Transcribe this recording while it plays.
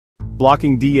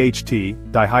Blocking DHT,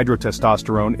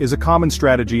 dihydrotestosterone, is a common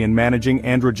strategy in managing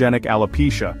androgenic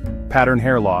alopecia, pattern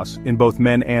hair loss, in both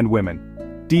men and women.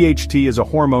 DHT is a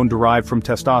hormone derived from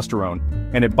testosterone,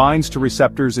 and it binds to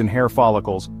receptors in hair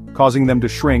follicles, causing them to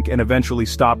shrink and eventually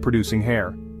stop producing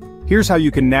hair. Here's how you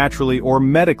can naturally or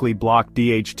medically block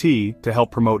DHT to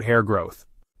help promote hair growth.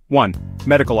 1.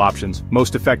 Medical options,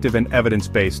 most effective and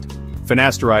evidence-based.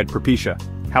 Finasteride Propecia.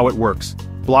 How it works.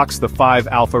 Blocks the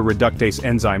 5-alpha reductase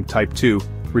enzyme type 2,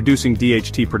 reducing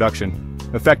DHT production.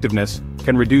 Effectiveness,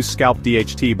 can reduce scalp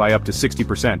DHT by up to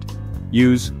 60%.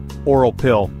 Use, oral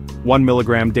pill, 1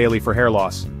 mg daily for hair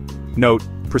loss. Note,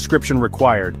 prescription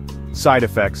required. Side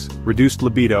effects, reduced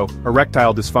libido,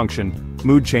 erectile dysfunction,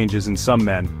 mood changes in some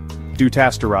men.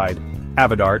 Dutasteride,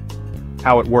 Avodart.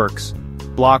 How it works.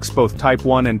 Blocks both type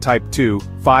 1 and type 2,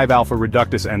 5-alpha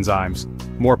reductase enzymes,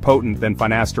 more potent than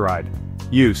finasteride.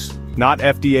 Use, not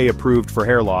FDA approved for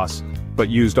hair loss, but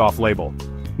used off-label.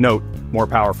 Note, more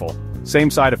powerful. Same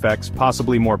side effects,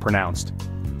 possibly more pronounced.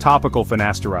 Topical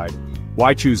finasteride.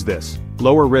 Why choose this?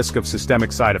 Lower risk of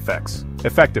systemic side effects.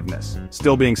 Effectiveness,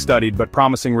 still being studied but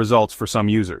promising results for some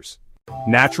users.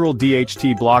 Natural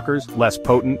DHT blockers, less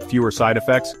potent, fewer side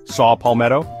effects. Saw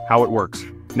Palmetto. How it works.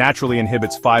 Naturally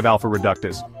inhibits 5-alpha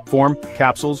reductase. Form,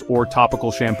 capsules or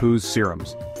topical shampoos,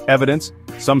 serums. Evidence,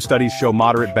 some studies show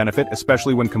moderate benefit,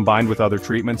 especially when combined with other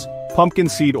treatments. Pumpkin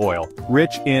seed oil,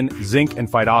 rich in zinc and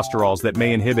phytosterols that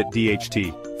may inhibit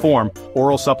DHT. Form,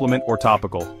 oral supplement or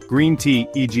topical. Green tea,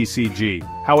 EGCG.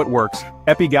 How it works.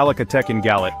 Epigallocatechin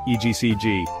gallate,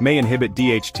 EGCG, may inhibit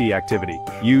DHT activity.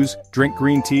 Use, drink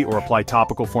green tea or apply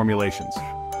topical formulations.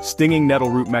 Stinging nettle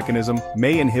root mechanism,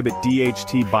 may inhibit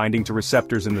DHT binding to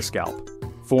receptors in the scalp.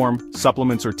 Form,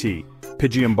 supplements or tea.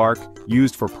 Pygeum bark,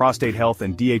 used for prostate health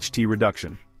and DHT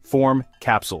reduction. Form,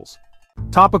 capsules.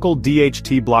 Topical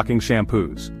DHT blocking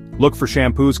shampoos. Look for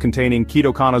shampoos containing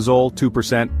ketoconazole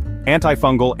 2%,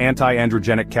 antifungal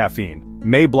anti-androgenic caffeine.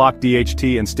 May block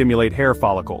DHT and stimulate hair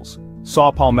follicles.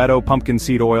 Saw palmetto pumpkin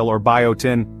seed oil or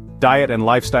biotin. Diet and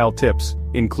lifestyle tips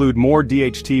include more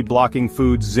DHT blocking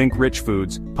foods, zinc-rich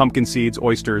foods, pumpkin seeds,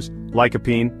 oysters,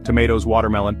 lycopene, tomatoes,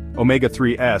 watermelon,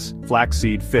 omega-3s,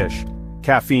 flaxseed, fish.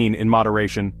 Caffeine in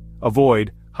moderation.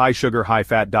 Avoid high-sugar,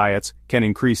 high-fat diets, can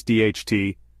increase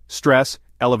DHT. Stress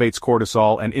elevates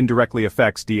cortisol and indirectly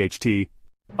affects DHT.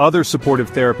 Other supportive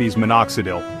therapies: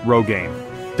 minoxidil, Rogaine.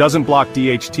 Doesn't block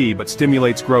DHT but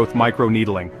stimulates growth,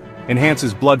 microneedling.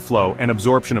 Enhances blood flow and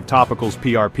absorption of topicals,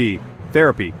 PRP.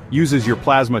 Therapy, uses your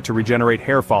plasma to regenerate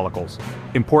hair follicles.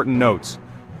 Important notes.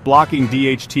 Blocking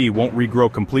DHT won't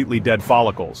regrow completely dead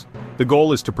follicles. The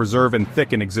goal is to preserve and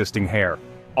thicken existing hair.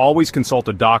 Always consult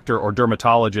a doctor or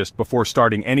dermatologist before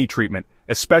starting any treatment,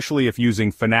 especially if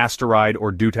using finasteride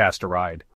or dutasteride.